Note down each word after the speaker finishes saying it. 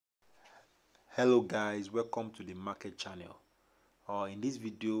Hello guys, welcome to the market channel. In this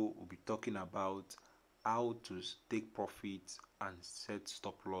video we'll be talking about how to take profit and set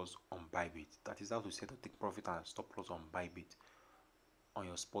stop loss on Bybit. That is how to set or take profit and stop loss on Bybit on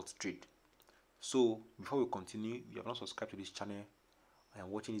your spot trade. So before we continue, if you have not subscribed to this channel and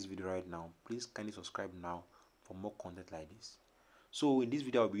watching this video right now, please kindly subscribe now for more content like this. So in this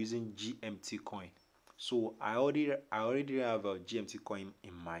video I'll be using GMT coin. So I already have a GMT coin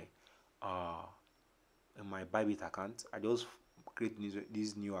in my Bybit account. I just create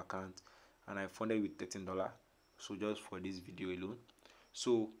this new account and I funded with $13. So just for this video alone.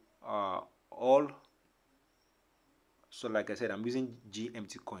 So like I said, I'm using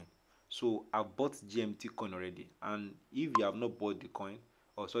GMT coin. So I've bought GMT coin already, and if you have not bought the coin,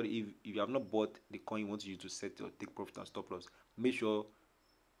 or sorry, if you have not bought the coin you want to use to set or take profit and stop loss, make sure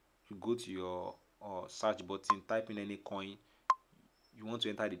you go to your search button, type in any coin you want to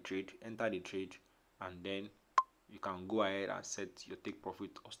enter the trade, and then you can go ahead and set your take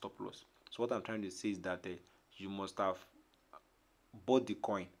profit or stop loss. So what I'm trying to say is that you must have bought the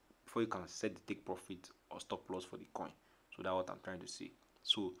coin before you can set the take profit or stop loss for the coin. So that's what I'm trying to say.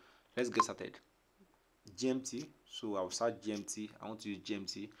 So let's get started. GMT. So I'll search GMT. I want to use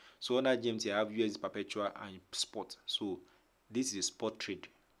GMT. So under GMT I have USD perpetual and spot. So this is a spot trade.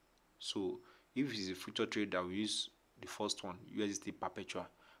 So if it's a future trade, I will use the first one, USD perpetual,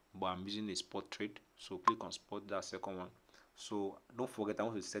 but I'm using a spot trade. So click on spot, that second one. So don't forget, I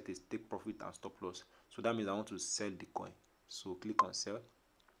want to set a take profit and stop loss. So that means I want to sell the coin. So click on sell.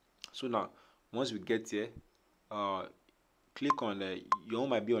 So now once we get here, click on your own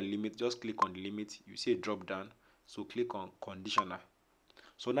might be on limit. Just click on the limit. You see a drop down. So click on conditional.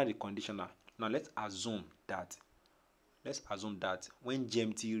 So now the conditional. Now let's assume that when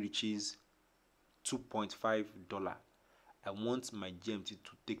GMT reaches $2.5, I want my GMT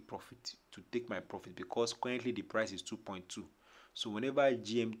to take my profit, because currently the price is 2.2. So whenever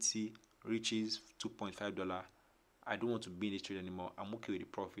GMT reaches $2.5, I don't want to be in this trade anymore. I'm okay with the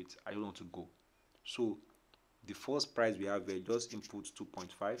profit. I don't want to go. So the first price we have here, just input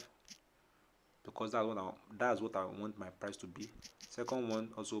 2.5, because that's what I want my price to be. Second one,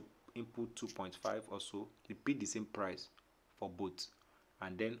 also input 2.5, also repeat the same price for both,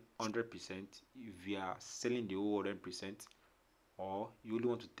 and then 100%. If you are selling the whole 100%, or you only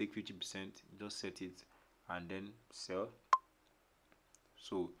want to take 50%, just set it and then sell.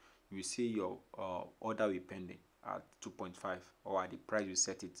 So you see your order will pending at 2.5 or at the price you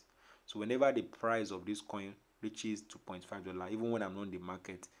set it. So whenever the price of this coin reaches $2.5, even when I'm not in the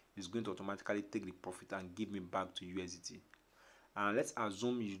market, it's going to automatically take the profit and give me back to USDT. And let's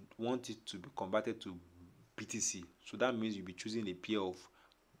assume you want it to be converted to BTC. So that means you'll be choosing a pair of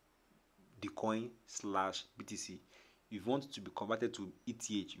the coin / BTC. If you want it to be converted to ETH,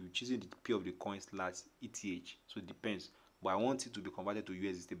 you're choosing the pair of the coin / ETH. So it depends. But I want it to be converted to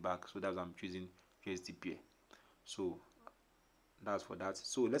USDT back, so that's why I'm choosing USDT pair. So that's for that.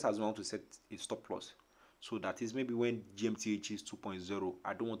 So let's assume I want to set a stop loss. So that is maybe when GMT reaches 2.0,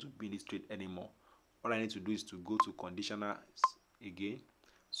 I don't want to be in this trade anymore. All I need to do is to go to conditional again.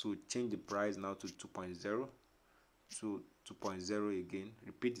 So change the price now to 2.0. So 2.0 again,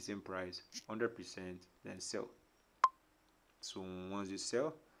 repeat the same price, 100%, then sell. So once you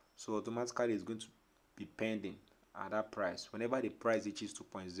sell, so automatically it's going to be pending at that price. Whenever the price reaches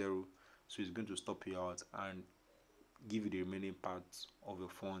 2.0, so it's going to stop you out and give you the remaining parts of your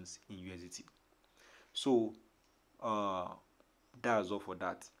funds in USDT. So that's all for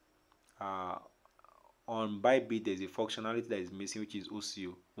that. On Bybit, there's a functionality that is missing, which is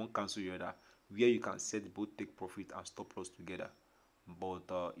OCO, one cancel the other, where you can set both take profit and stop loss together,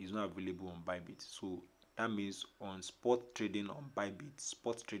 but it's not available on Bybit. So that means on spot trading on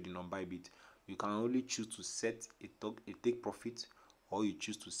Bybit, you can only choose to set a take profit, or you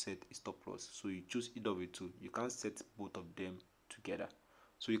choose to set a stop loss. So you choose either of the two. You can't set both of them together.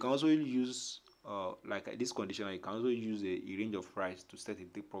 So you can also use like this conditional, you can also use a range of price to set a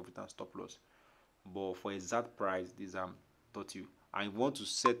take profit and stop loss. But for exact price, this taught you. And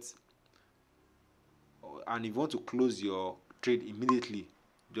if you want to close your trade immediately,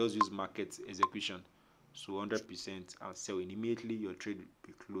 just use market execution. So 100% and sell immediately, your trade will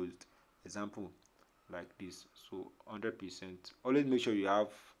be closed. Example like this. So 100%. Always make sure you have,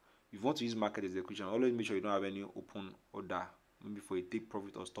 if you want to use market execution, always make sure you don't have any open order, maybe for a take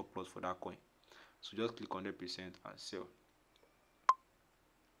profit or stop loss for that coin. So just click 100% and sell.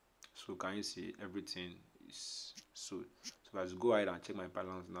 So can you see everything is so as go ahead and check my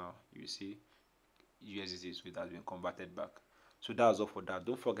balance now, you see USDT, so it has been converted back. So that's all for that.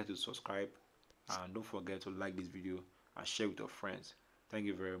 Don't forget to subscribe, and don't forget to like this video and share with your friends. Thank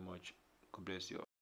you very much. God bless you all.